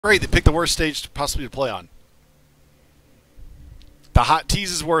Great, they picked the worst stage possibly to play on. The hot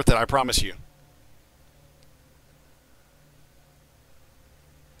tease is worth it, I promise you.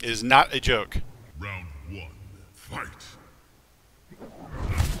 It is not a joke. Round 1, fight.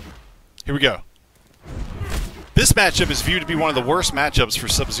 Here we go. This matchup is viewed to be one of the worst matchups for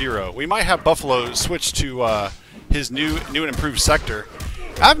Sub-Zero. We might have Buffalo switch to his new and improved sector.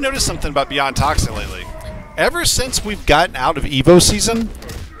 I've noticed something about Beyond Toxin lately. Ever since we've gotten out of Evo season,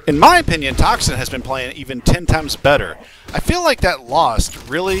 in my opinion, Toxin has been playing even 10 times better. I feel like that lost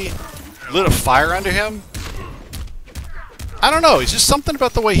really lit a fire under him. I don't know. It's just something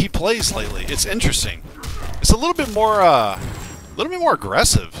about the way he plays lately. It's interesting. It's a little bit more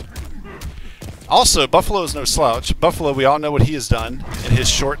aggressive. Also, Buffalo is no slouch. Buffalo, we all know what he has done in his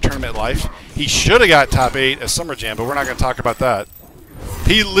short tournament life. He should have got top 8 at Summer Jam, but we're not going to talk about that.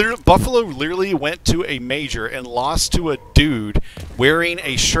 Buffalo literally went to a major and lost to a dude wearing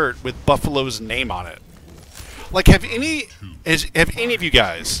a shirt with Buffalo's name on it. Like, have any of you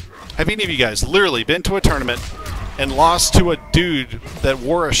guys literally been to a tournament and lost to a dude that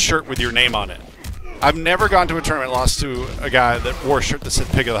wore a shirt with your name on it? I've never gone to a tournament and lost to a guy that wore a shirt that said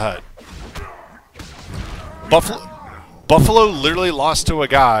Pig of the Hut. Buffalo literally lost to a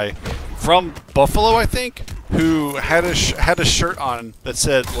guy from Buffalo, I think, who had a shirt on that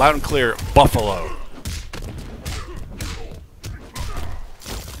said loud and clear Buffalo.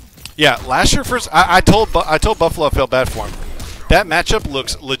 Yeah, last year first, I told Buffalo I felt bad for him. That matchup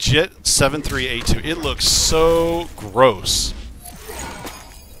looks legit 7-3, 8-2. It looks so gross.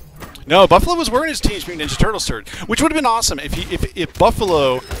 No, Buffalo was wearing his Teenage Mutant Ninja Turtles shirt, which would have been awesome if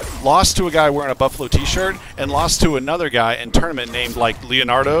Buffalo lost to a guy wearing a Buffalo T-shirt and lost to another guy in tournament named like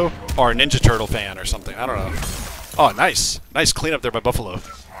Leonardo or a Ninja Turtle fan or something. I don't know. Oh, nice cleanup there by Buffalo.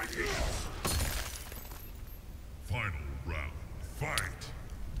 Final round, fight.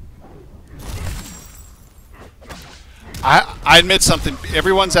 I admit something.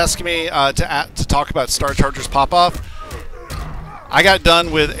 Everyone's asking me to talk about Star Charger's pop-off. I got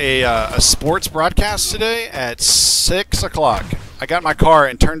done with a sports broadcast today at 6 o'clock. I got in my car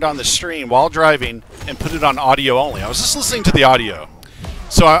and turned on the stream while driving and put it on audio only. I was just listening to the audio.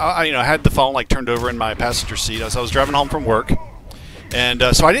 So I had the phone like turned over in my passenger seat as I was driving home from work, and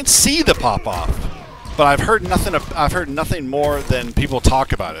so I didn't see the pop-off, but I've heard nothing more than people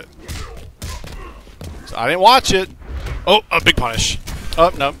talk about it. So I didn't watch it. Oh, a big punish.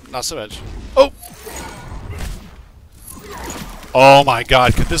 Oh no, not so much. Oh. Oh my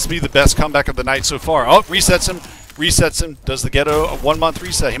God! Could this be the best comeback of the night so far? Oh, resets him. Does the ghetto a 1 month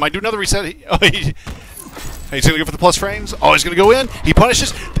reset? He might do another reset. He's gonna go for the plus frames. Oh, he's gonna go in. He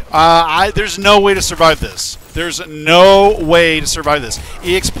punishes. There's no way to survive this. There's no way to survive this.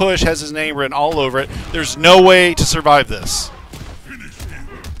 EX Push has his name written all over it. There's no way to survive this.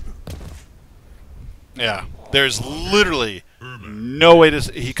 Yeah, there's literally no way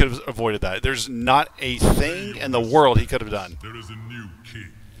he could have avoided that. There's not a thing in the world he could have done. There is a new king.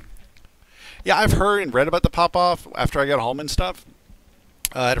 Yeah, I've heard and read about the pop-off after I got home and stuff.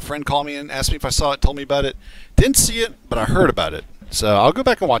 I had a friend call me and asked me if I saw it, told me about it. Didn't see it, but I heard about it. So I'll go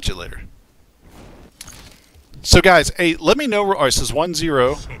back and watch it later. So guys, hey, let me know. Oh, this is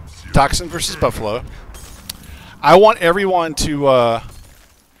 1-0, Toxin versus Buffalo. I want everyone to...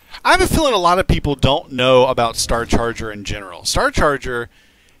 I have a feeling a lot of people don't know about Star Charger in general. Star Charger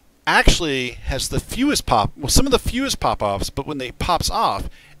actually has the fewest some of the fewest pop-offs, but when they pops off,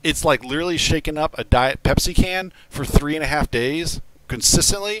 it's like literally shaking up a Diet Pepsi can for 3.5 days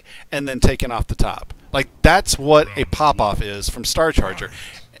consistently and then taking off the top. Like, that's what a pop-off is from Star Charger.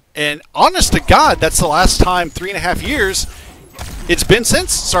 And honest to God, that's the last time 3.5 years it's been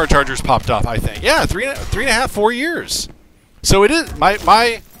since Star Charger's popped off, I think. Yeah, 3.5, 4 years. So it is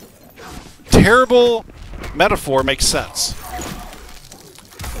my terrible metaphor makes sense.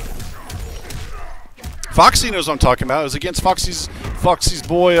 Foxy knows what I'm talking about. It was against Foxy's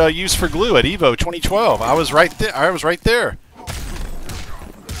boy Use for Glue at Evo 2012. I was right there.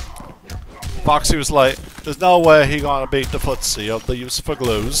 Foxy was like, "There's no way he gonna beat the footsie of the Use for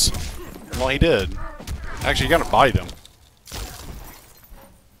Glues." Well, he did. Actually, you gotta bite him.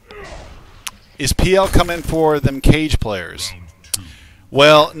 Is PL coming for them cage players?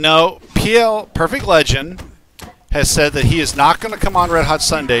 Well, no. PL, Perfect Legend, has said that he is not going to come on Red Hot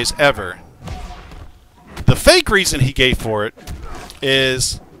Sundays ever. The fake reason he gave for it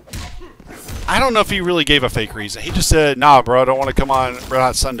is, I don't know if he really gave a fake reason. He just said, "Nah, bro, I don't want to come on Red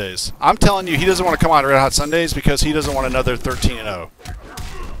Hot Sundays." I'm telling you, he doesn't want to come on Red Hot Sundays because he doesn't want another 13-0.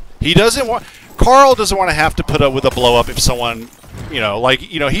 He doesn't want... Carl doesn't want to have to put up with a blow-up if someone, he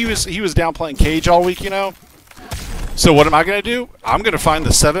was down playing cage all week, So what am I going to do? I'm going to find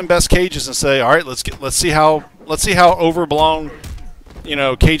the 7 best cages and say, all right, let's see how overblown, you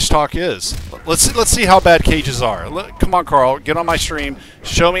know, cage talk is. Let's see how bad cages are. Come on, Carl, get on my stream.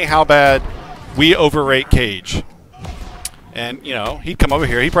 Show me how bad we overrate cage. And you know, he'd come over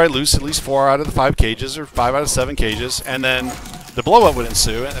here. He'd probably lose at least 4 out of the 5 cages or 5 out of 7 cages, and then the blow up would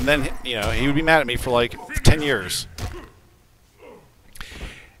ensue. And then you know he would be mad at me for like 10 years.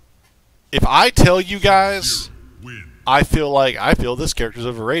 If I tell you guys, I feel this character's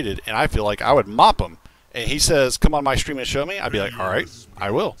overrated, and I feel like I would mop him. And he says, "Come on my stream and show me." I'd be like, "All right,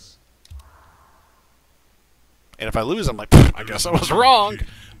 I will." And if I lose, I'm like, "I guess I was wrong."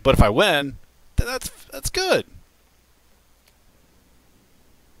 But if I win, then that's good.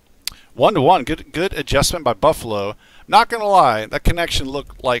 1-1, good adjustment by Buffalo. Not gonna lie, that connection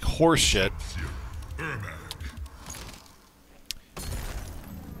looked like horse shit.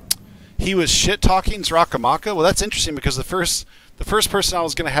 He was shit talking Zarakamaka. Well, that's interesting because the first person I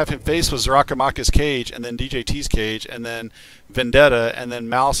was gonna have him face was Zarakamaka's cage, and then DJT's cage, and then Vendetta, and then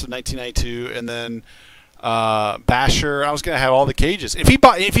Mouse of 1992, and then Basher. I was gonna have all the cages. If he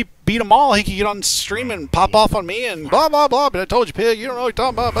beat them all, he could get on stream and pop off on me and blah blah blah. But I told you, pig, you don't know what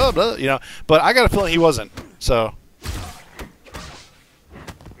you're talking about, blah blah. You know. But I got a feeling he wasn't. So.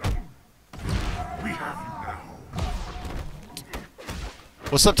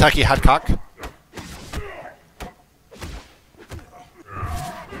 What's up, Tacky Hadcock?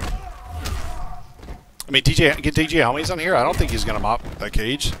 I mean, get DJ Helmies on here. I don't think he's gonna mop that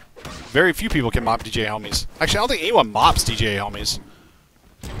cage. Very few people can mop DJ Helmies. Actually, I don't think anyone mops DJ Helmies.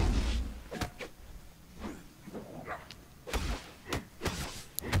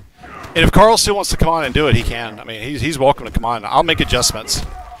 And if Carl still wants to come on and do it, he can. I mean, he's welcome to come on. I'll make adjustments.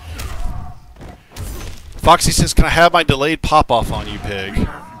 Foxy says, "Can I have my delayed pop-off on you, pig?" You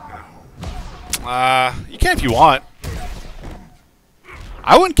can if you want.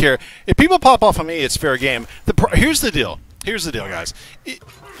 I wouldn't care. If people pop off on me, it's fair game. Here's the deal. Here's the deal, guys.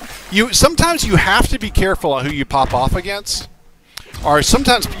 Sometimes you have to be careful on who you pop off against. Or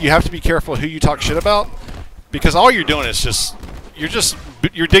sometimes you have to be careful who you talk shit about. Because all you're doing is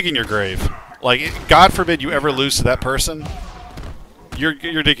you're digging your grave. Like, God forbid you ever lose to that person. You're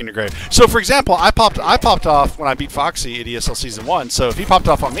digging your grave. So, for example, I popped off when I beat Foxy at ESL Season 1. So if he popped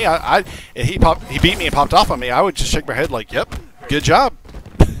off on me, he beat me and popped off on me, I would just shake my head like, "Yep, good job."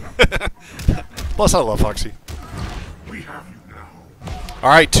 Plus, I love Foxy. All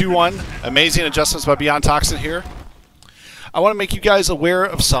right, 2-1. Amazing adjustments by Beyond Toxin here. I want to make you guys aware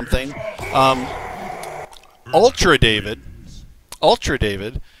of something. Ultra David,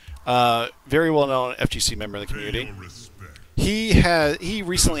 very well-known FGC member of the community. He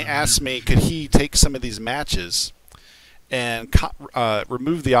recently asked me, could he take some of these matches and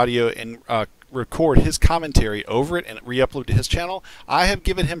remove the audio and record his commentary over it and re-upload to his channel. I have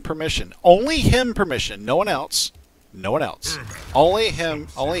given him permission. Only him permission. No one else. No one else. Only him.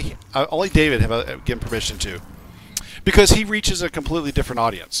 Only David have given permission to. Because he reaches a completely different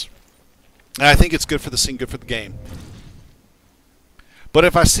audience. And I think it's good for the scene, good for the game. But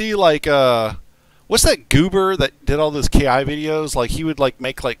if I see like what's that goober that did all those KI videos? Like he would like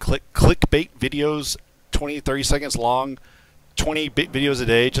make like clickbait videos 20-30 seconds long, 20 videos a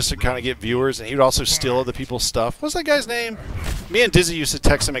day just to kind of get viewers, and he would also steal other people's stuff. What's that guy's name? Me and Dizzy used to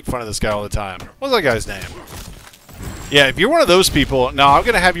text and make fun of this guy all the time. What's that guy's name? Yeah, if you're one of those people, no, I'm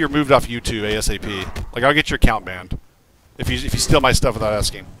gonna have you removed off YouTube ASAP. Like I'll get your account banned if you steal my stuff without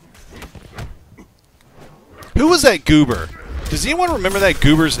asking. Who was that goober? Does anyone remember that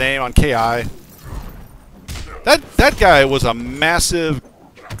goober's name on KI? That guy was a massive,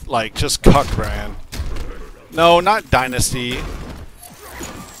 like, just cuck brand. No, not Dynasty.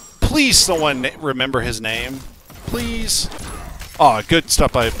 Please, someone remember his name. Please. Oh, good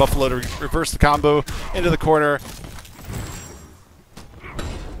stuff by Buffalo to reverse the combo into the corner.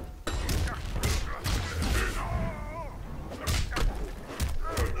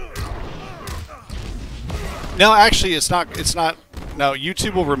 No, actually, it's not. No,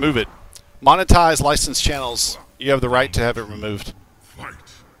 YouTube will remove it. Monetize licensed channels. You have the right to have it removed.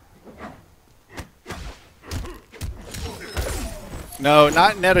 No,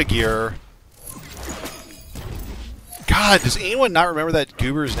 not Netagear. God, does anyone not remember that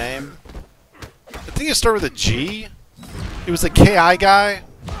goober's name? I think it started with a G. It was the KI guy.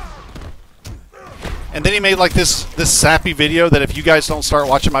 And then he made like this sappy video that if you guys don't start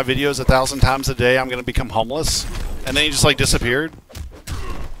watching my videos 1,000 times a day, I'm going to become homeless. And then he just like disappeared.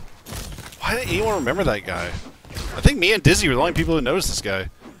 Why didn't anyone remember that guy? I think me and Dizzy were the only people who noticed this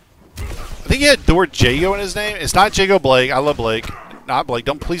guy. I think he had the word Jago in his name. It's not Jago Blake. I love Blake. Not Blake.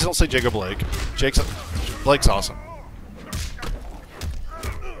 Please don't say Jago Blake. Blake's awesome.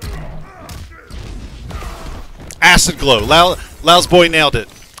 Acid Glow. Lau's boy nailed it.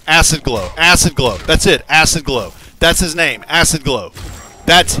 Acid Glow. Acid Glow. That's it. Acid Glow. That's his name. Acid Glow.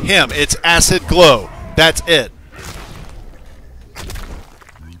 That's him. It's Acid Glow. That's it.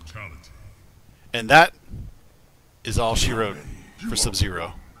 Brutality. And that is all she wrote for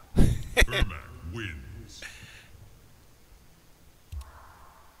Sub-Zero. Ermac wins.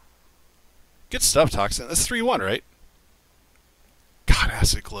 Good stuff, Toxin. That's 3-1, right? God,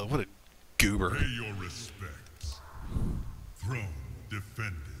 Acid Glow. What a goober. Pay your respects. Throne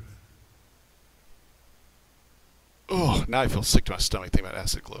defended. Oh, now I feel sick to my stomach thinking about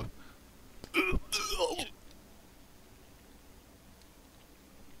Acid Glow.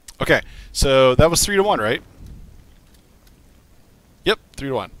 Okay, so that was 3-1, right? Yep,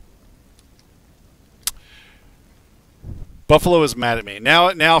 3-1. Buffalo is mad at me.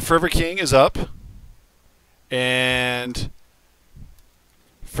 Now Forever King is up. And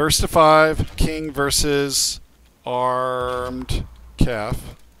first to 5, King versus Armed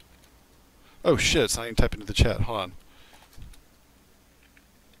Calf. Oh shit, it's not even typing into the chat. Hold on.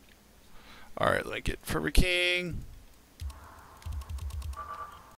 Alright, let me get Forever King.